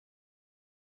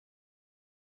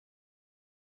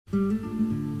And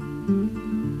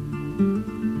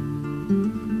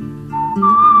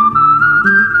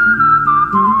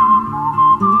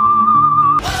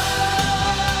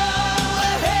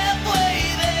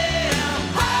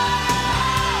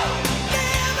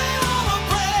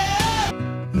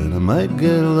I might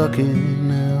get lucky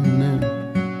now and then.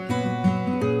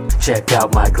 Check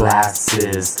out my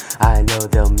glasses, I know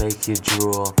they'll make you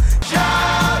drool.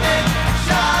 Shout it,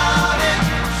 shout it,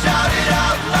 shout it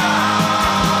out loud.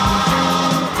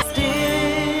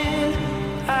 Still,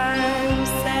 I'm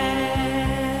sad.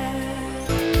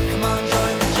 Come on,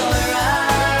 join the joyride.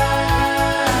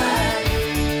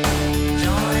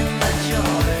 Join the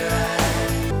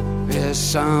joyride.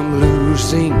 Yes, I'm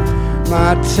losing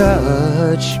my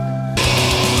touch.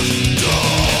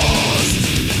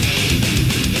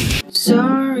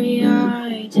 Sorry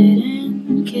I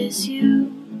didn't kiss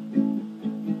you,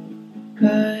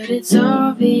 but it's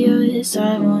obvious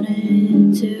I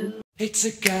wanted to. It's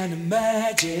a kind of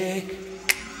magic.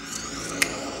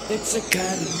 It's a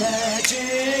kind of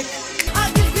magic.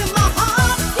 I give you my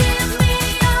heart, give me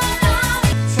your love.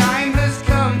 Time has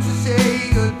come to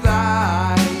say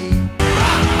goodbye.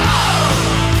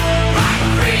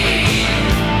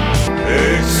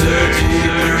 It's a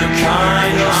deeper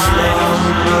kind of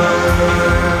slumber.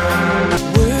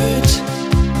 Words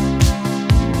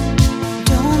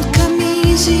don't come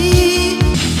easy.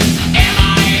 Am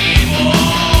I evil?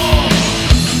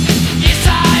 Yes, I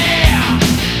am.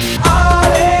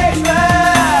 All is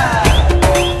well.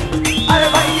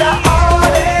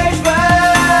 All is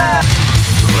well.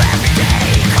 Every day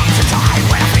comes a time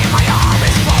when I feel my arm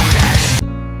is broken.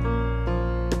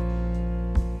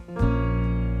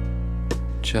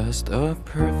 Just a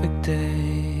perfect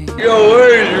day. Yo,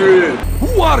 Adrian!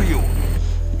 Who are you?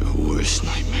 Your worst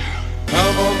nightmare.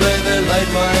 Come on, baby, light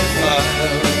my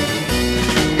fire.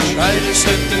 Try to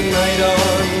set the night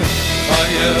on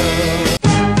fire.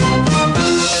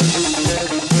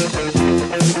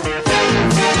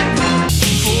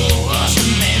 For us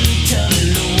mental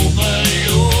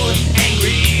overload.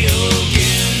 Angry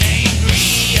again, angry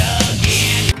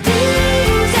again.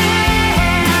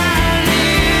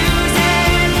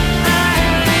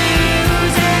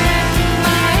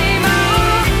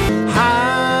 I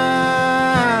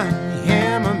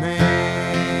am a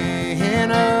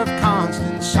man of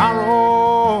constant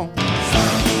sorrow.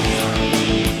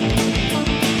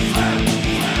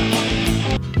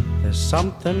 There's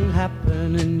something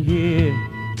happening here,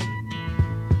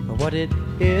 but what it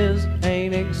is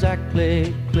ain't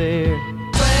exactly clear.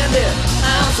 Stranded,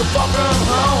 I'm so far from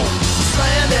home.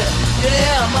 Stranded,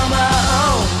 yeah, I'm on my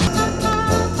own.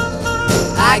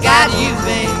 I got you,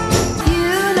 babe.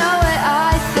 You know what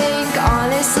I think,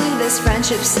 honestly this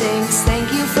friendship stinks.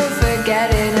 Thank you for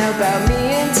forgetting about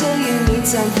me until you need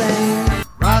something.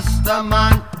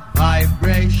 Rastaman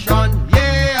vibration,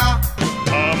 yeah.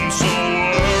 I'm so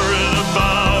worried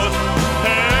about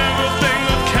everything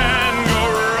that can go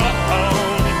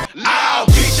wrong. I'll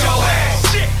beat your ass.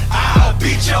 I'll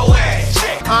beat your ass.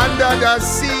 Under the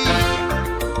sea,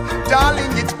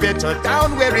 darling, it's better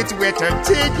down where it's wetter.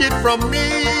 Take it from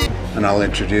me. And I'll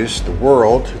introduce the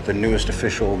world, the newest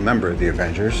official member of the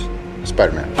Avengers,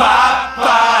 Spider-Man.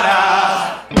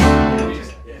 Ba-ba-da.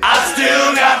 I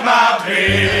still got my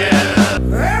pen.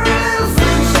 Every little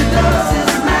thing she does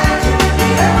is magic.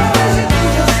 Everything she do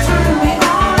just turn me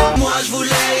on. Moi je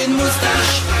voulais une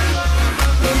moustache.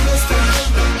 Une moustache.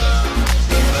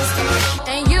 Une moustache.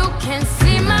 And you can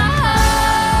see my heart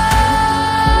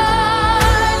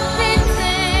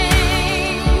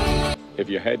beating. If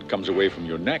your head comes away from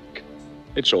your neck,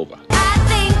 it's over. I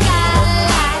think I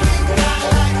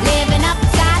like